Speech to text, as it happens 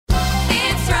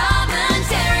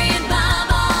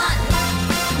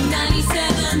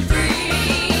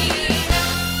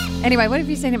Anyway, what have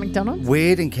you seen at McDonald's?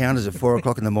 Weird encounters at 4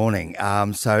 o'clock in the morning.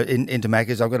 So into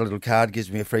Macca's, I've got a little card,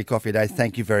 gives me a free coffee a day.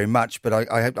 Thank you very much. But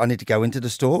I need to go into the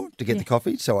store to get the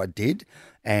coffee, so I did.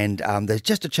 And there's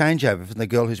just a changeover from the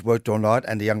girl who's worked all night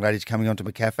and the young lady's coming onto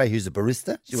my cafe who's the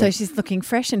barista. She's looking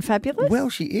fresh and fabulous? Well,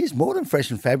 she is more than fresh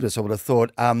and fabulous, I would have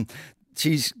thought.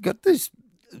 She's got this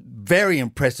very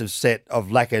impressive set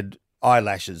of lacquered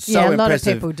eyelashes. Yeah, so a lot of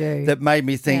impressive people do. that made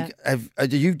me think, have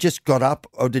you just got up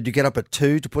or did you get up at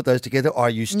 2 to put those together? Or are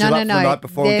you still up the night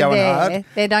before and going hard?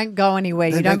 They don't go anywhere.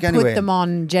 You don't put them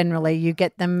on generally. You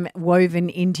get them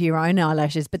woven into your own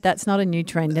eyelashes, but that's not a new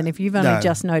trend. And if you've only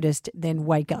just noticed, then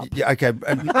wake up. Yeah, okay.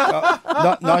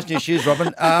 Nice new shoes,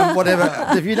 Robin. Whatever.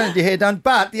 If you don't have your hair done.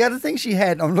 But the other thing she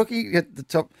had, I'm looking at the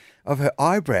top of her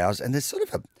eyebrows and there's sort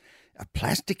of a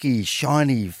plasticky,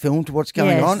 shiny film to what's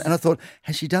going on. And I thought,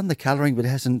 has she done the colouring but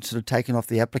hasn't sort of taken off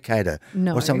the applicator?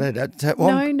 No. Or something like that?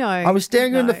 Well, no. I was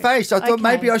staring her in the face. I thought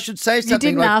maybe I should say something.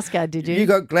 You didn't ask her, did you? You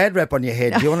got Glad wrap on your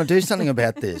head. Do you want to do something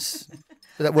about this?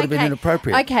 That would have been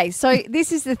inappropriate. Okay, so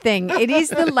this is the thing. It is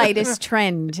the latest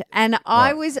trend. And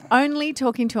I was only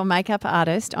talking to a makeup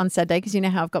artist on Saturday because you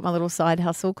know how I've got my little side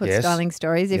hustle called Styling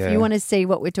Stories. If you want to see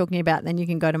what we're talking about, then you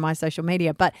can go to my social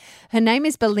media. But her name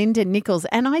is Belinda Nichols.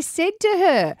 And I said to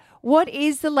her, what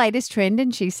is the latest trend?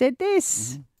 And she said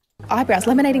this. Mm-hmm. Eyebrows,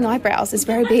 laminating eyebrows is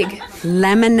very big.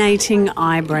 Laminating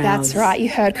eyebrows. That's right, you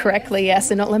heard correctly,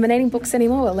 yes. We're not laminating books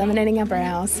anymore, we're laminating our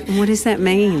brows. What does that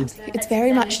mean? It's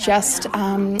very much just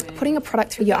putting a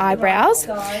product through your eyebrows.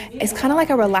 It's kind of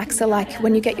like a relaxer, like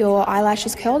when you get your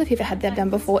eyelashes curled, if you've ever had them done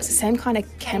before, it's the same kind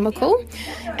of chemical,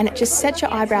 and it just sets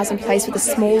your eyebrows in place with a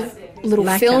small little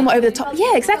film over the top.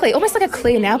 Yeah, exactly. Almost like a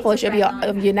clear nail polish over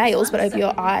your nails, but over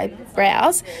your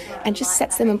eyebrows, and just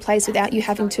sets them in place without you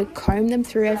having to comb them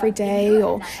through every day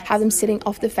or have them sitting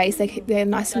off the face. They're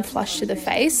nice and flush to the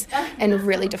face and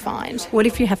really defined. What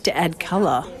if you have to add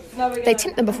colour? They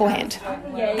tint them beforehand.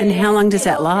 And how long does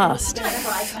that last?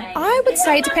 I would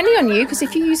say, depending on you, because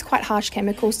if you use quite harsh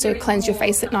chemicals to cleanse your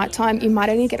face at night time, you might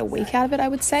only get a week out of it, I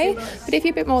would say. But if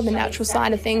you're a bit more on the natural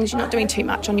side of things, you're not doing too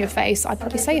much on your face, I'd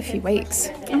probably say a few weeks.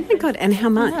 Oh my God, and how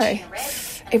much? No.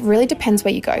 It really depends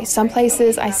where you go. Some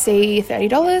places I see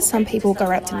 $30, some people go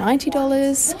up to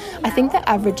 $90. I think the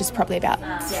average is probably about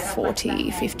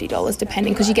 $40, $50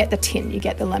 depending, because you get the tin, you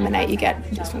get the lemonade, you get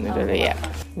just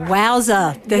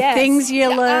Wowza, the things you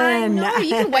learn. I know, you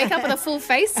can wake up with a full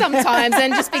face sometimes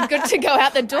and just be good to go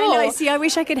out the door. I know, see, I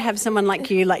wish I could have someone like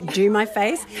you do my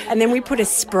face and then we put a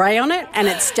spray on it and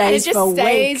it stays for weeks. It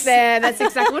just stays there, that's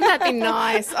exactly, wouldn't that be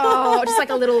nice? Oh, just like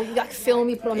a little film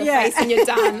you put on the face and you're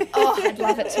done. Oh, I'd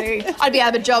love it too. I'd be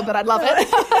out of a job, but I'd love it.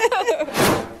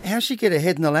 How'd she get her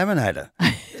head in the laminator?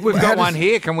 We've got one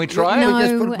here. Can we try it?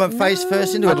 Just put my face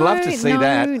first into it. I'd love to see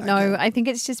that. No, I think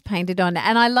it's just painted on.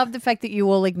 And I love the fact that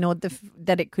you all ignored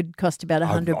that it could cost about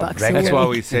 $100. That's why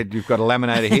we said you've got a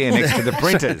laminator here next to the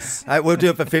printers. We'll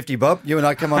do it for 50, Bob. You and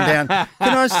I come on down. Can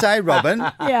I say, Robin?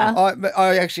 Yeah.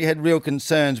 I actually had real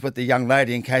concerns with the young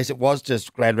lady in case it was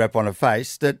just Glad wrap on her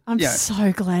face. I'm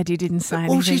so glad you didn't say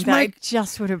anything. That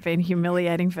just would have been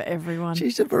humiliating for everyone.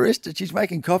 She's a barista. She's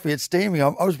making coffee. It's steaming. I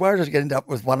was worried I was going to end up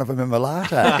with one of them in my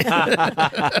latte.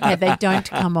 Yeah, they don't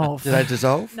come off. Do they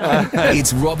dissolve? No.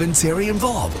 It's Robin, Terry and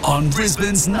Bob on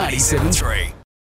Brisbane's 97.3.